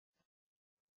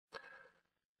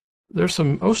There's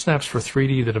some Osnaps for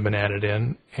 3D that have been added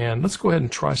in, and let's go ahead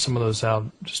and try some of those out.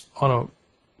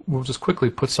 We'll just quickly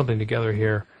put something together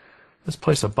here. Let's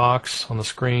place a box on the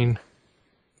screen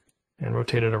and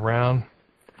rotate it around.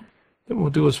 Then what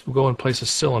we'll do is we'll go and place a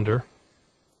cylinder.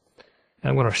 And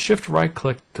I'm going to shift right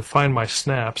click to find my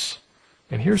snaps.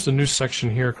 And here's the new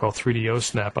section here called 3D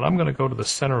Osnap. And I'm going to go to the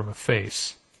center of a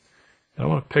face. And I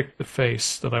want to pick the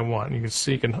face that I want. And you can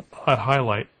see you can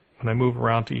highlight when I move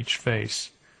around to each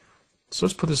face. So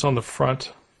let's put this on the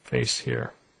front face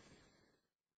here.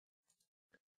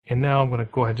 And now I'm going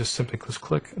to go ahead and just simply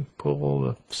click and pull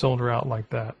the cylinder out like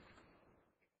that.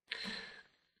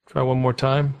 Try one more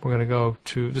time. We're going to go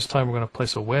to, this time we're going to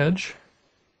place a wedge.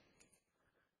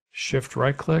 Shift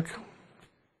right click.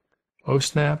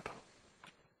 O-snap.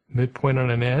 Midpoint on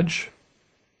an edge.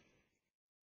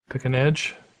 Pick an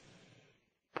edge.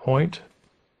 Point.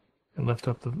 And lift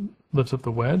up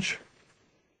the wedge.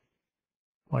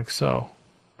 Like so.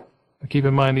 Now keep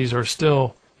in mind these are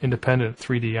still independent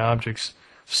 3D objects.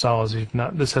 Solids.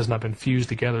 This has not been fused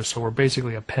together, so we're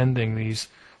basically appending these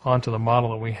onto the model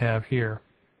that we have here.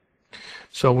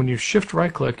 So when you shift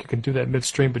right click, you can do that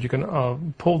midstream, but you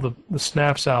can pull the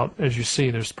snaps out. As you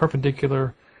see, there's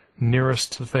perpendicular,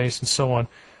 nearest to the face, and so on.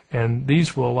 And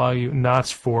these will allow you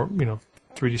knots for 3D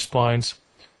splines,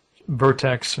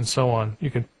 vertex, and so on.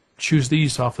 You can choose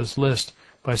these off this list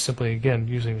by simply, again,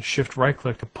 using the shift right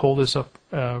click to pull this up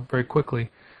very quickly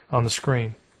on the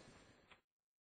screen.